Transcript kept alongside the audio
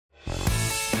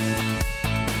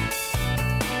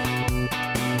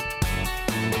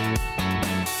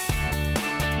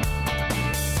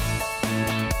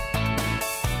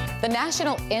The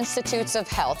National Institutes of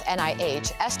Health,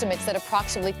 NIH, estimates that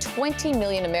approximately 20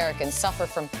 million Americans suffer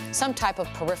from some type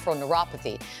of peripheral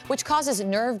neuropathy, which causes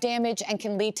nerve damage and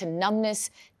can lead to numbness,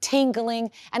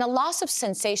 tingling, and a loss of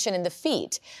sensation in the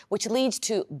feet, which leads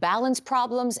to balance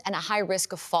problems and a high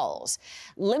risk of falls.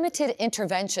 Limited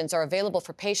interventions are available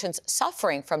for patients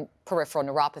suffering from peripheral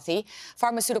neuropathy.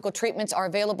 Pharmaceutical treatments are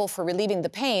available for relieving the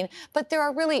pain, but there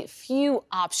are really few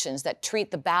options that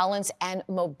treat the balance and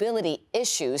mobility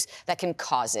issues that can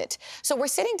cause it. So we're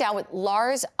sitting down with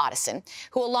Lars Oddsson,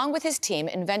 who along with his team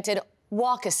invented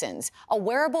Walkasins, a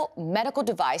wearable medical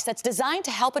device that's designed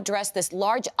to help address this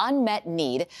large unmet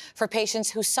need for patients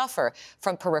who suffer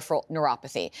from peripheral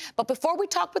neuropathy. But before we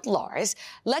talk with Lars,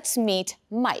 let's meet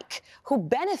Mike, who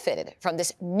benefited from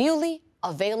this newly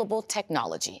available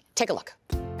technology. Take a look.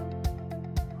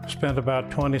 Spent about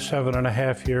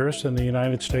 27.5 years in the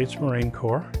United States Marine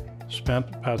Corps. Spent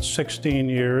about 16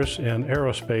 years in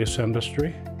aerospace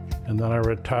industry. And then I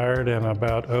retired in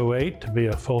about '08 to be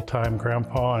a full-time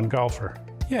grandpa and golfer.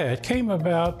 Yeah, it came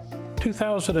about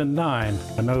 2009.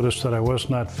 I noticed that I was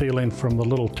not feeling from the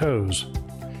little toes.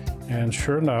 And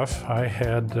sure enough, I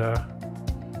had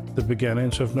the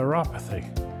beginnings of neuropathy.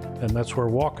 And that's where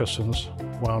Walkasins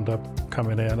wound up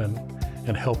coming in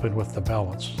and helping with the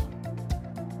balance.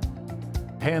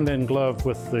 Hand in glove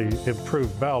with the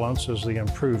improved balance is the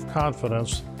improved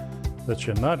confidence that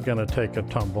you're not going to take a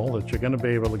tumble, that you're going to be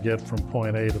able to get from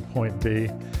point A to point B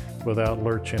without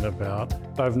lurching about.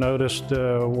 I've noticed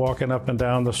walking up and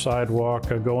down the sidewalk,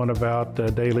 going about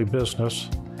daily business,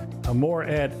 I'm more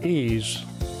at ease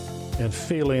and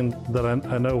feeling that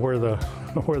I know where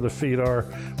the feet are,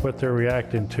 what they're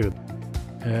reacting to.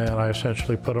 And I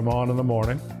essentially put them on in the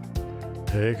morning,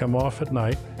 take them off at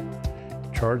night,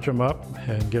 charge them up,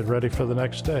 and get ready for the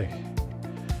next day.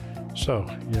 So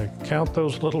you count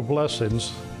those little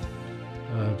blessings,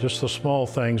 just the small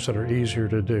things that are easier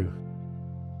to do.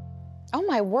 Oh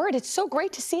my word, it's so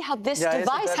great to see how this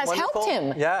device has helped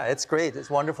him. Yeah, it's great. It's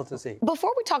wonderful to see.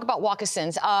 Before we talk about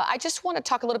Walkasins, I just want to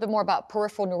talk a little bit more about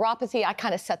peripheral neuropathy. I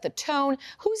kind of set the tone.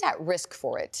 Who's at risk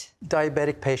for it?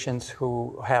 Diabetic patients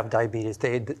who have diabetes,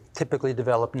 they typically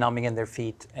develop numbing in their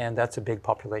feet, and that's a big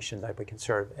population that we can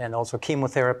serve. And also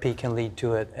chemotherapy can lead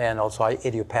to it, and also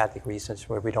idiopathic reasons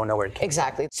where we don't know where it came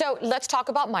Exactly. from. So let's talk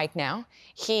about Mike now.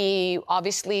 He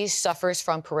obviously suffers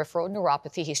from peripheral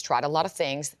neuropathy. He's tried a lot of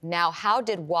things. Now, how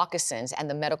did Walkasins and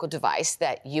the medical device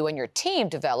that you and your team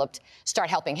developed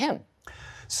start helping him?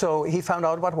 So he found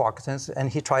out about Walkasins and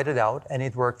he tried it out and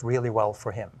it worked really well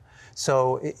for him.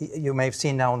 So you may have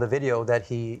seen now in the video that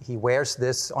he wears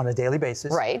this on a daily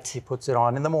basis. Right. He puts it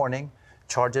on in the morning,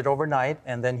 charge it overnight,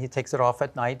 and then he takes it off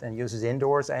at night and uses it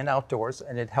indoors and outdoors,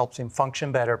 and it helps him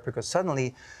function better because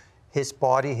suddenly his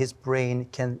body, his brain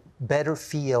can better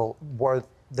feel what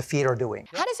the feet are doing.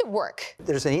 How does it work?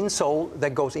 There's an insole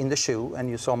that goes in the shoe, and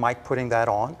you saw Mike putting that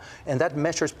on, and that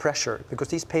measures pressure because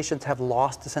these patients have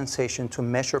lost the sensation to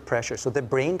measure pressure. So the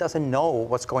brain doesn't know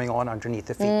what's going on underneath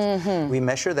the feet. Mm-hmm. We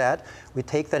measure that, we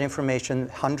take that information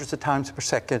hundreds of times per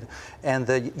second, and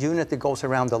the unit that goes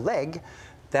around the leg,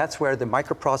 that's where the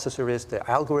microprocessor is, the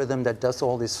algorithm that does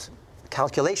all this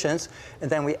calculations,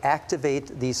 and then we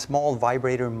activate these small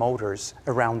vibrator motors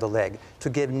around the leg to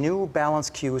give new balance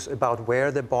cues about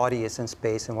where the body is in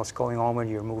space and what's going on when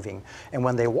you're moving. And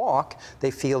when they walk,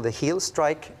 they feel the heel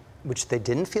strike, which they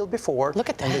didn't feel before. Look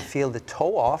at that. And they feel the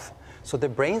toe off, so the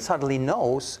brain suddenly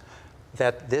knows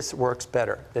that this works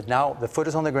better, that now the foot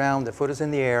is on the ground, the foot is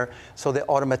in the air, so the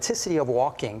automaticity of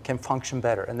walking can function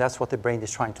better, and that's what the brain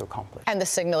is trying to accomplish. And the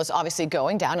signal is obviously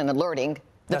going down and alerting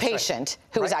the patient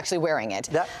who is actually wearing it.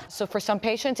 So for some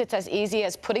patients, it's as easy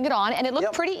as putting it on, and it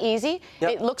looked pretty easy.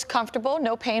 It looks comfortable,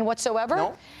 no pain whatsoever.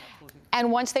 No.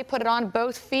 And once they put it on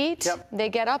both feet, they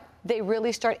get up, they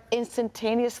really start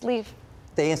instantaneously.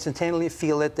 They instantaneously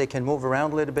feel it. They can move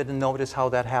around a little bit and notice how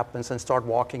that happens and start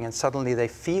walking, and suddenly they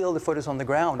feel the foot is on the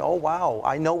ground. Oh, wow,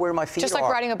 I know where my feet are. Just like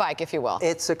riding a bike, if you will.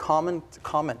 It's a common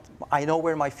comment. I know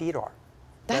where my feet are.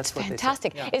 That's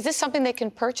fantastic. Is this something they can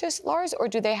purchase, Lars, or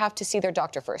do they have to see their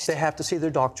doctor first? They have to see their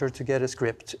doctor to get a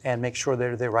script and make sure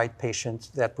they're the right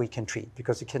patient that we can treat,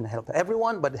 because it can help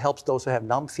everyone, but it helps those who have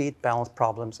numb feet, balance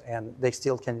problems, and they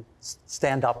still can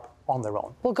stand up on their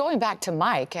own. Well, going back to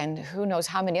Mike and who knows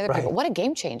how many other people, what a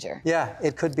game changer. Yeah,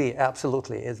 it could be,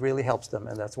 absolutely. It really helps them,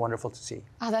 and that's wonderful to see.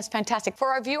 Oh, that's fantastic. For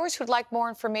our viewers who'd like more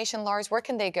information, Lars, where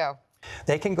can they go?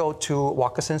 They can go to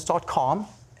walkasins.com.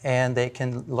 and they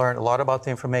can learn a lot about the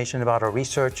information about our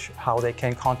research, how they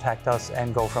can contact us,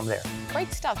 and go from there.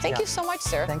 Great stuff. Thank you so much,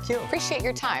 sir. Thank you. Appreciate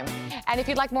your time. And if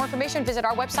you'd like more information, visit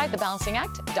our website,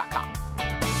 thebalancingAct.com.